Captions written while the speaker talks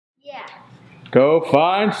Go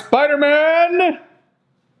find Spiderman!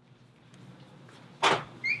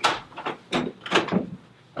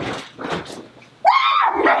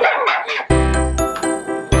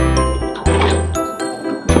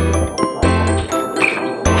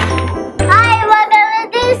 Hi,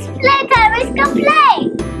 welcome to this Playtime. Let's go play.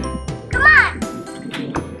 Come on.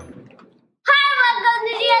 Hi, welcome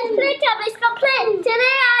to this Playtime. Let's go play.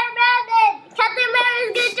 Today I'm Brandon. Captain America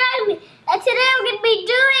is gonna join me, and today we're gonna be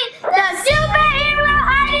doing the superhero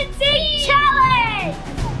hide and seek challenge.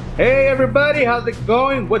 Hey everybody, how's it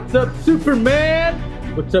going? What's up, Superman?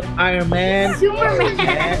 What's up, Iron Man?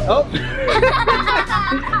 Superman. Oh,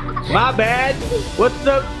 my bad. What's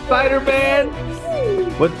up, Spider-Man?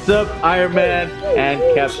 What's up, Iron Man and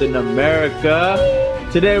Captain America?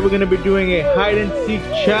 Today we're gonna be doing a hide and seek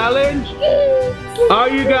challenge. Are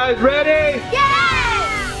you guys ready?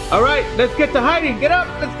 Yeah. All right, let's get to hiding. Get up,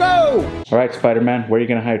 let's go. All right, Spider-Man, where are you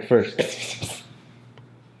gonna hide first?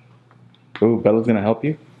 Ooh, Bella's gonna help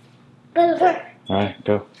you. All All right,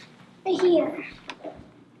 go. here.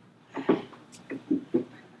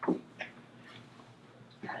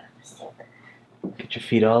 Get your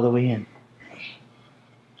feet all the way in.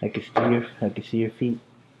 I can see your feet.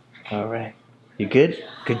 All right. You good?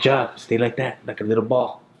 Good job. Stay like that, like a little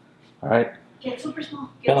ball. All right. Get super small.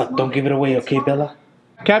 Bella, don't give it away, okay, Bella?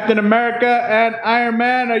 Captain America and Iron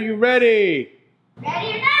Man, are you ready?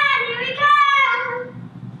 Ready or not? Here we go.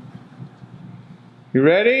 You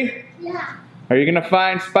ready? Yeah. Are you gonna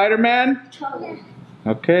find Spider-Man? Totally.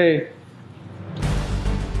 Okay.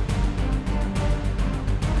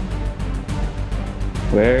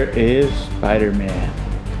 Where is Spider-Man?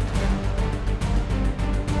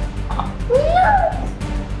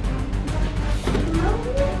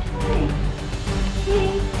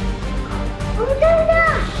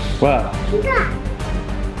 What?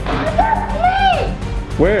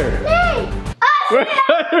 Where?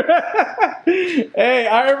 Hey,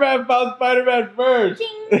 Iron Man found Spider-Man first.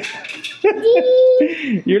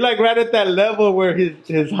 You're like right at that level where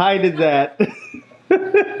his height is at.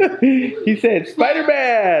 He said,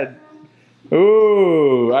 Spider-Man!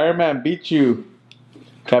 Ooh, Iron Man beat you,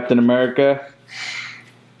 Captain America.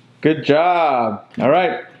 Good job. All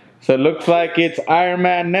right, so it looks like it's Iron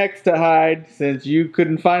Man next to hide since you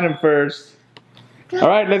couldn't find him first. All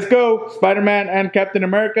right, let's go. Spider-Man and Captain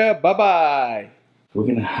America, bye-bye. We're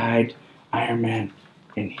gonna hide Iron Man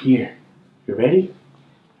in here. You ready?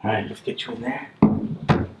 All right, let's get you in there.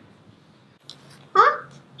 Huh?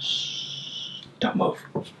 Shh, don't move.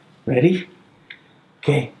 Ready?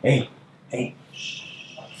 Okay, hey.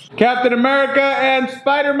 Captain America and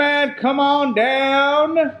Spider-Man, come on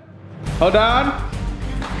down. Hold on.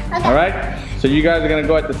 Okay. All right, so you guys are gonna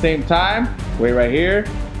go at the same time. Wait right here.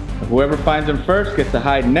 Whoever finds him first gets to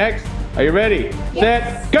hide next. Are you ready?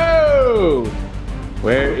 Yes. Set, go!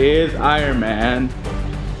 Where is Iron Man?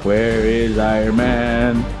 Where is Iron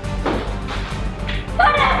Man?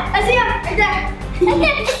 I see him right there.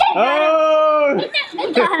 Oh!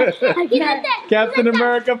 I got that. Captain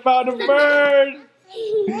America found him first.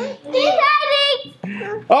 He's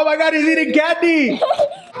hiding. Oh my God, he's eating candy.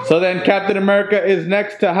 So then Captain America is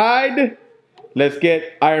next to hide. Let's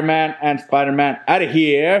get Iron Man and Spider-Man out of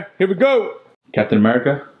here. Here we go. Captain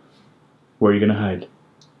America, where are you gonna hide?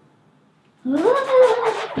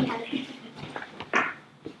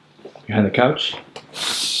 Behind the couch?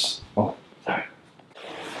 Oh, sorry.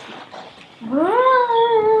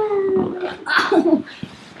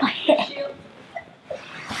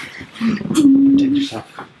 Protect yourself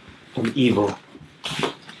from evil.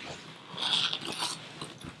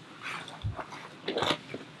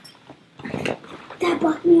 That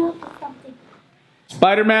blocked me up or something.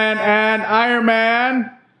 Spider-Man and Iron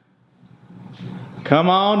Man, come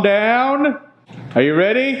on down. Are you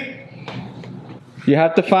ready? You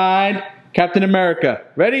have to find Captain America.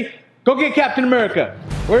 Ready? Go get Captain America.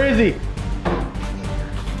 Where is he?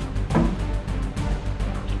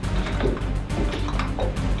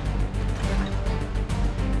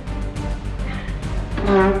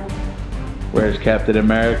 Where's Captain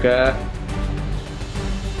America?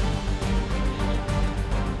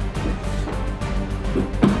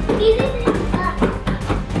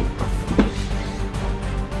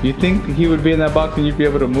 You think he would be in that box and you'd be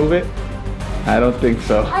able to move it? I don't think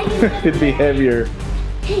so. It'd be heavier.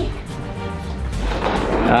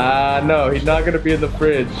 No, he's not gonna be in the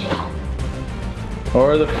fridge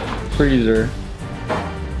or the freezer.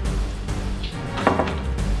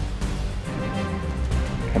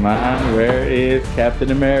 Come on, where is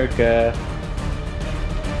Captain America?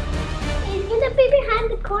 He's gonna be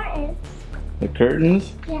behind the curtains. The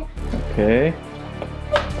curtains? Yeah. Okay.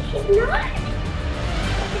 He's not.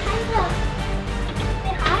 Behind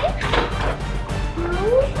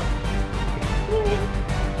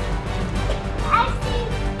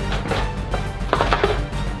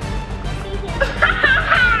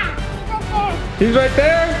He's right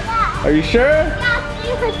there? Yeah. Are you sure? Yeah,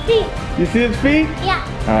 see his feet. You see his feet? Yeah.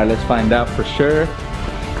 Alright, let's find out for sure.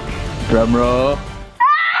 Drum roll.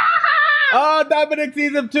 Oh, Dominic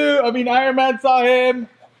sees him too. I mean, Iron Man saw him.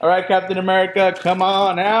 Alright, Captain America, come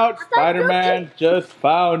on out. Spider-Man just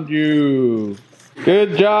found you.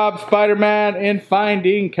 Good job, Spider-Man, in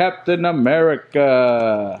finding Captain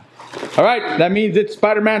America. Alright, that means it's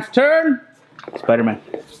Spider-Man's turn. Spider-Man,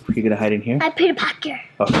 you gonna hide in here? I Peter Parker.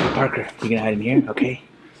 Oh, Peter Parker, you gonna hide in here? Okay.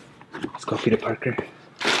 Let's go, Peter Parker.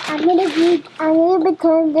 I'm gonna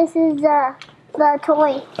pretend this is the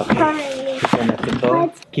toy. Okay. Pretend that's the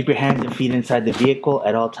toy. Keep your hands and feet inside the vehicle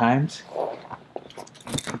at all times.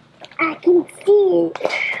 I can see.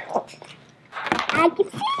 I can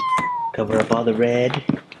see. Cover up all the red.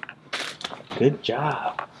 Good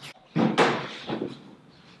job.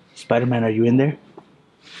 Spider-Man, are you in there?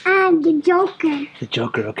 I'm the Joker. The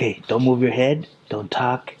Joker, okay. Don't move your head. Don't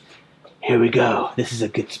talk. Here we go. This is a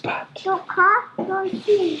good spot. No cough, no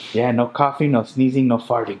sneeze. Yeah, no coughing, no sneezing, no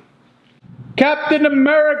farting. Captain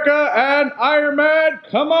America and Iron Man,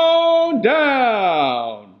 come on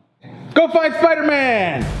down. Go find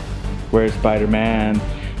Spider-Man. Where's Spider-Man?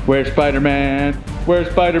 Where's Spider-Man? Where's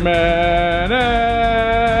Spider-Man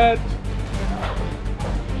at?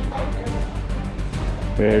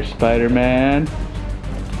 Where's Spider-Man?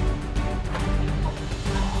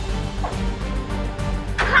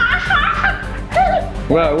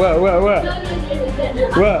 What?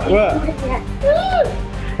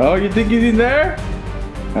 Oh, you think he's in there?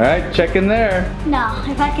 All right, check in there. No,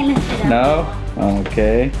 if I can lift it up. No?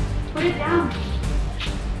 Okay. Put it down.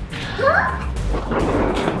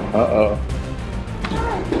 Uh-oh.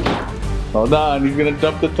 Hold on, he's gonna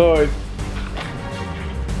dump the toys.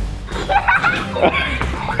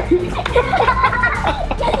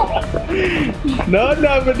 No,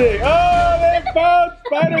 Dominic. Oh, they found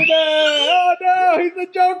Spider-Man. Oh no, he's the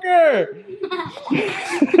Joker.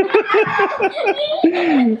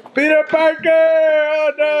 Peter Parker.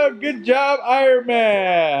 Oh no, good job, Iron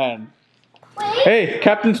Man. Wait. Hey,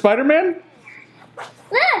 Captain Spider-Man?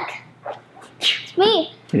 Look. It's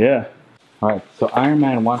me. Yeah. All right. So Iron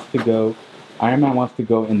Man wants to go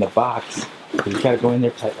in the box. So he's got to go in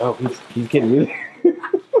there tight. Oh, he's getting really.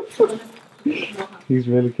 He's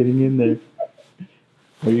really getting in there.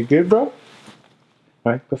 Are you good, bro? All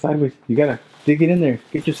right, go sideways. You gotta dig it in there.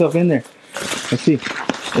 Get yourself in there. Let's see.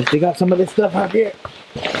 Let's dig out some of this stuff out here.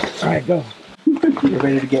 All right, go. You're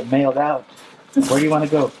ready to get mailed out. Where do you want to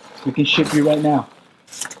go? We can ship you right now.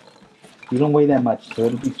 You don't weigh that much, so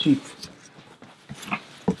it'll be cheap.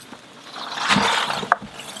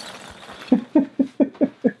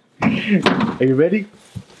 Are you ready?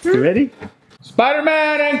 You ready?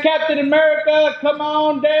 Spider-Man and Captain America, come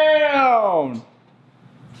on down!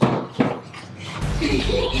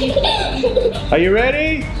 Are you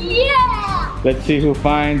ready? Yeah. Let's see who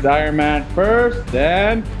finds Iron Man first,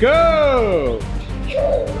 and go!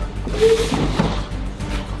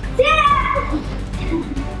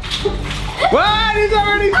 What? He's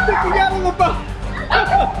already sticking out of the box!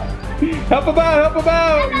 Help him out, help him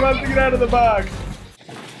out! He wants to get out of the box.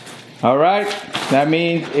 Alright, that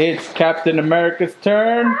means it's Captain America's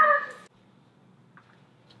turn.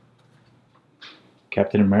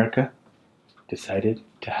 Captain America decided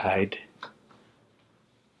to hide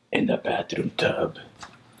in the bathroom tub.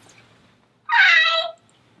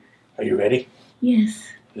 Are you ready? Yes.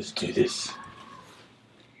 Let's do this.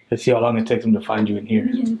 Let's see how long it takes him to find you in here.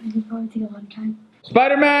 Yeah, it could probably take a long time.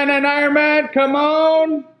 Spider-Man and Iron Man, come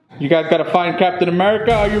on! You guys gotta find Captain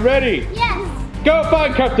America. Are you ready? Yes. Go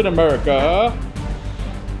find Captain America!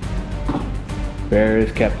 Where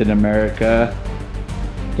is Captain America?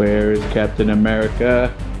 Where is Captain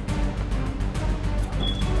America?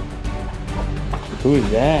 Who is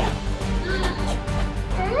that?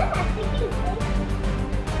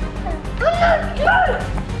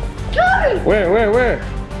 Where?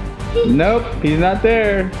 Nope, he's not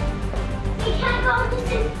there. He can't go to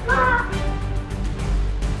this box.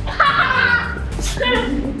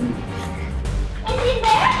 Is he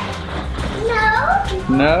there? No.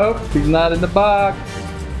 Nope, he's not in the box.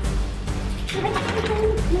 Can it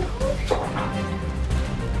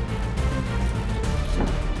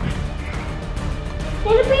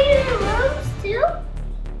be in the rooms too?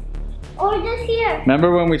 Or just here?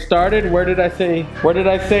 Remember when we started? Where did I say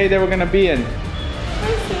they were gonna be in?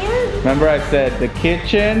 Just here? Remember I said the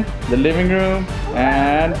kitchen, the living room,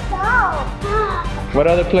 and what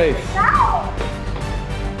other place?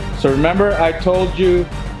 So remember I told you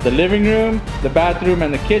the living room, the bathroom,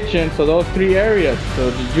 and the kitchen, so those three areas.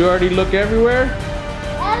 So did you already look everywhere?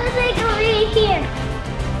 I was like over here.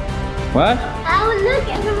 What? I Oh, look,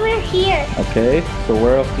 everywhere here. Okay, so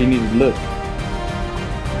where else do you need to look?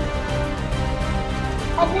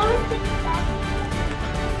 I've never seen that.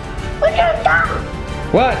 Look at that.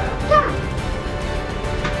 What?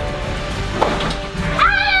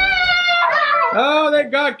 Oh, they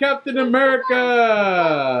got Captain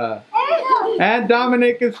America! And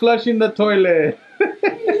Dominic is flushing the toilet.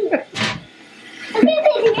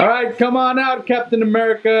 Alright, come on out, Captain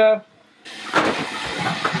America.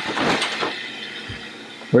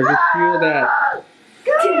 Where's the shield at?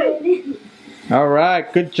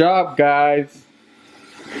 Alright, good job, guys.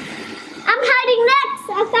 I'm hiding next.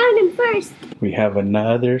 I found him first. We have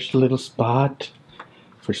another little spot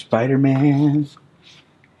for Spider-Man.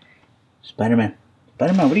 Spider-Man,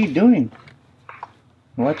 what are you doing?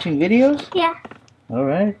 Watching videos? Yeah.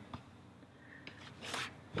 Alright.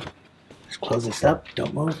 Let's close this up.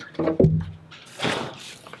 Don't move.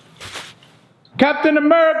 Captain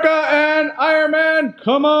America and Iron Man,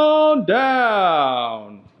 come on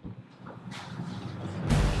down.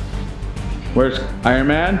 Where's Iron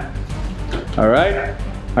Man? Alright.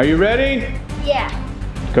 Are you ready? Yeah.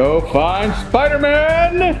 Go find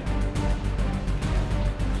Spider-Man!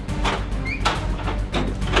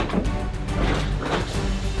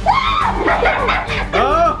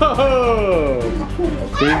 Oh!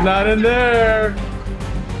 He's not in there!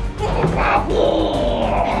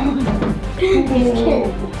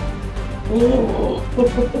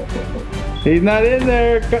 He's not in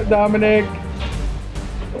there, Dominic!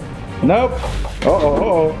 Nope!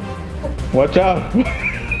 Uh-oh. Watch out!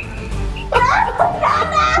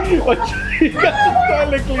 Watch out! He got the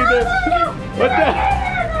toilet cleaner! Watch out!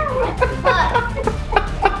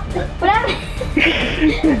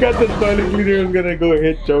 He got the toilet cleaner who's gonna go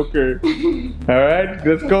hit Joker. Alright,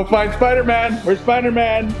 let's go find Spider-Man. Where's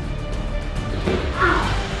Spider-Man?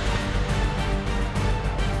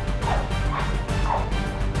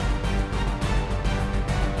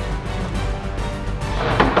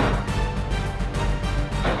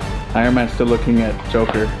 Iron Man's still looking at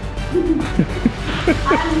Joker. I'm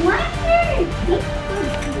wondering.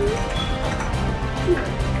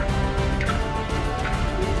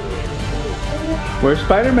 Where's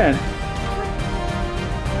Spider-Man?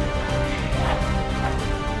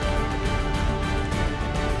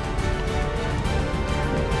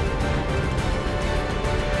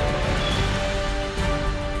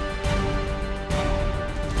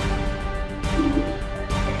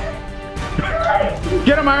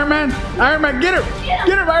 Get him, Iron Man! Iron Man, get him!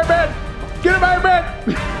 Get him, Iron Man! Get him, Iron Man!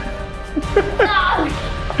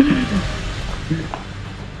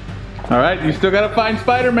 Alright, you still gotta find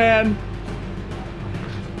Spider-Man.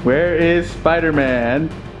 Where is Spider-Man?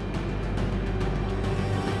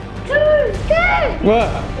 What?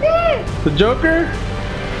 The Joker?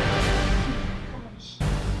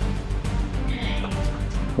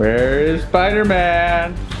 Where is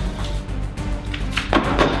Spider-Man?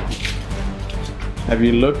 Have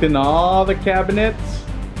you looked in all the cabinets?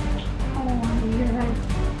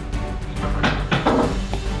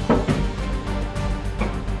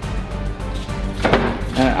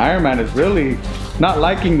 And Iron Man is really not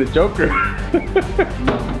liking the Joker.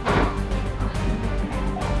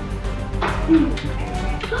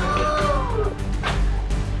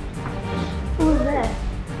 What was that?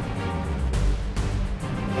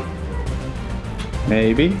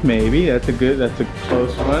 Maybe. That's a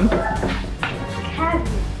close one.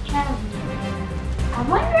 Cabin. I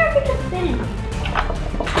wonder if it can fit in.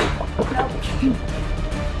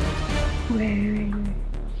 Where?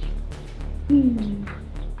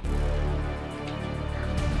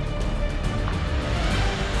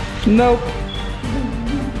 Nope.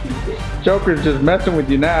 Joker's just messing with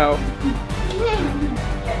you now.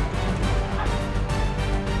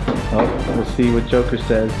 Oh, we'll see what Joker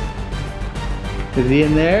says. Is he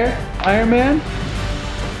in there, Iron Man?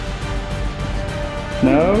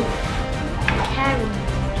 No? Cabin.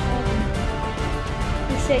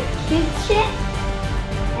 It's a kitchen,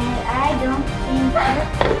 and I don't think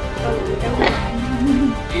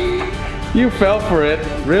You fell for it.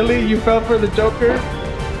 Really? You fell for the Joker?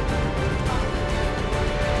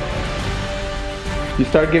 You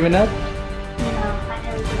start giving up? No, I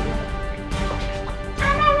never did that. I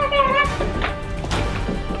never did that.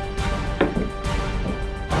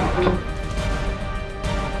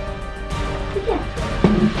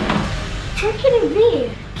 Where can it be?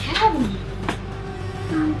 Cabin.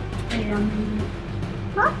 Wait a minute.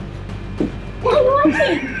 Huh? What are you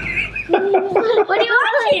watching? What are you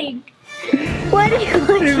watching? What are you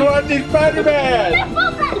watching? He's watching Spider-Man!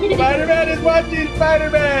 Spider-Man is watching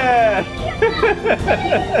Spider-Man!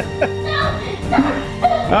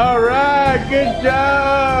 All right, good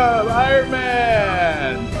job, Iron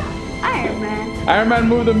Man. Iron Man. Iron Man,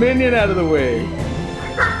 move the minion out of the way.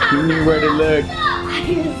 You knew where to look.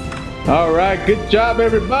 All right, good job,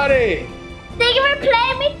 everybody. Thank you for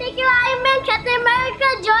playing me. Thank you, Iron Man, Captain America.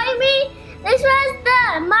 Join me. This was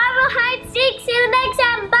the Marvel Hide and Seek. See you next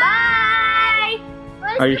time. Bye.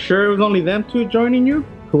 Are you sure it was only them two joining you?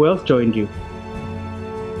 Who else joined you?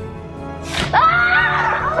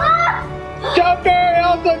 Joker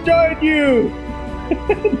also joined you.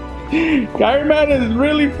 Iron Man is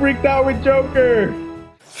really freaked out with Joker.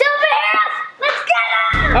 Superheroes, let's get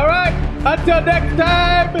them. All right, until next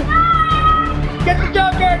time. Get the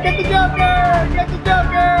Joker! Get the Joker! Get the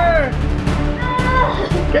Joker!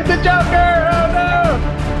 Get the Joker! Oh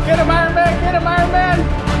no! Get him, Iron Man! Get him, Iron Man!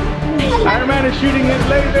 Iron Man is shooting his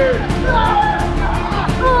laser!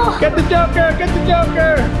 Get the Joker! Get the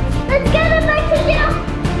Joker! Let's get him back to jail!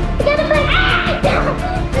 Get him back! No!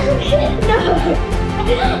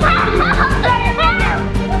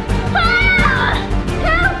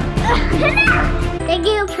 Thank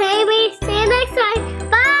you, baby.